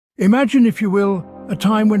Imagine, if you will, a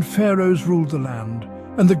time when pharaohs ruled the land,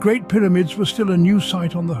 and the Great Pyramids were still a new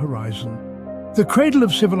sight on the horizon. The cradle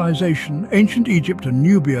of civilization, ancient Egypt and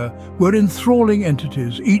Nubia, were enthralling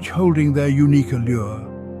entities, each holding their unique allure.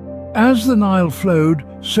 As the Nile flowed,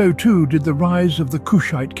 so too did the rise of the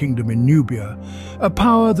Kushite kingdom in Nubia, a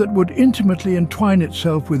power that would intimately entwine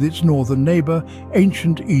itself with its northern neighbor,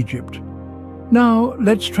 ancient Egypt. Now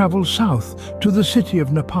let's travel south to the city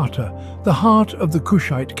of Napata, the heart of the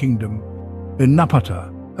Kushite kingdom. In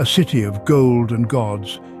Napata, a city of gold and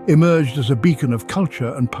gods, emerged as a beacon of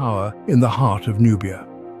culture and power in the heart of Nubia.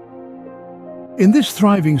 In this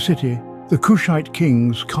thriving city, the Kushite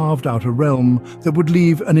kings carved out a realm that would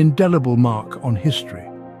leave an indelible mark on history.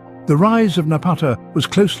 The rise of Napata was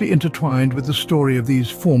closely intertwined with the story of these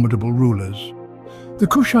formidable rulers. The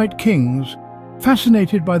Kushite kings,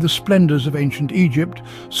 fascinated by the splendors of ancient Egypt,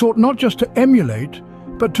 sought not just to emulate,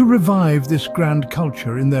 but to revive this grand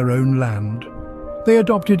culture in their own land. They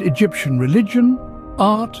adopted Egyptian religion,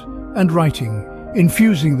 art, and writing,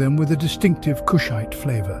 infusing them with a distinctive Kushite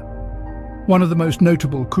flavor. One of the most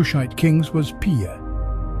notable Kushite kings was Pia.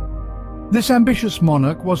 This ambitious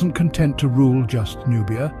monarch wasn't content to rule just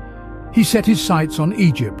Nubia. He set his sights on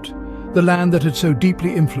Egypt, the land that had so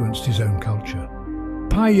deeply influenced his own culture.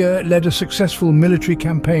 Pia led a successful military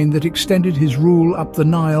campaign that extended his rule up the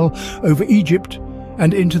Nile, over Egypt,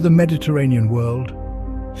 and into the Mediterranean world.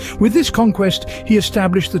 With this conquest, he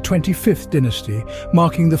established the 25th dynasty,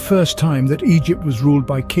 marking the first time that Egypt was ruled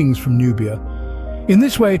by kings from Nubia. In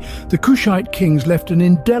this way, the Kushite kings left an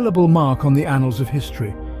indelible mark on the annals of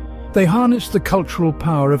history. They harnessed the cultural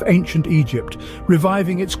power of ancient Egypt,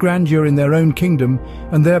 reviving its grandeur in their own kingdom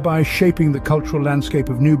and thereby shaping the cultural landscape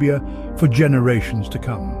of Nubia for generations to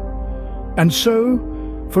come. And so,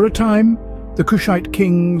 for a time, the Kushite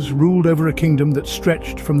kings ruled over a kingdom that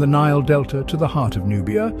stretched from the Nile Delta to the heart of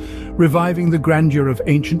Nubia, reviving the grandeur of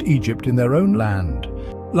ancient Egypt in their own land.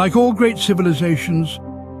 Like all great civilizations,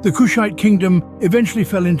 the Kushite kingdom eventually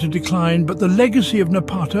fell into decline, but the legacy of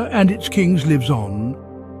Napata and its kings lives on.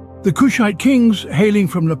 The Kushite kings, hailing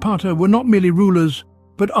from Napata, were not merely rulers,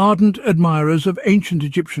 but ardent admirers of ancient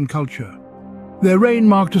Egyptian culture. Their reign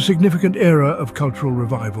marked a significant era of cultural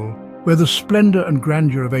revival, where the splendor and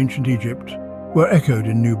grandeur of ancient Egypt were echoed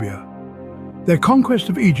in Nubia. Their conquest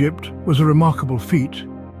of Egypt was a remarkable feat,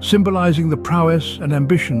 symbolizing the prowess and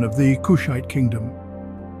ambition of the Kushite kingdom.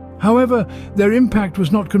 However, their impact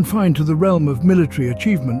was not confined to the realm of military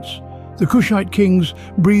achievements. The Kushite kings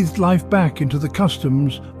breathed life back into the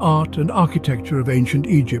customs, art, and architecture of ancient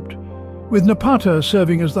Egypt, with Napata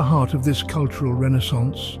serving as the heart of this cultural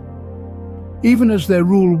renaissance. Even as their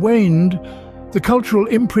rule waned, the cultural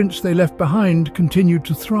imprints they left behind continued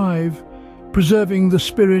to thrive, preserving the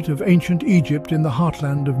spirit of ancient Egypt in the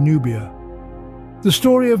heartland of Nubia. The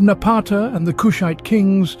story of Napata and the Kushite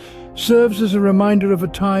kings serves as a reminder of a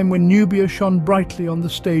time when Nubia shone brightly on the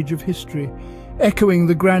stage of history, echoing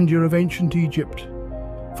the grandeur of ancient Egypt.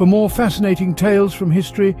 For more fascinating tales from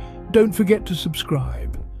history, don't forget to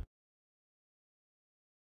subscribe.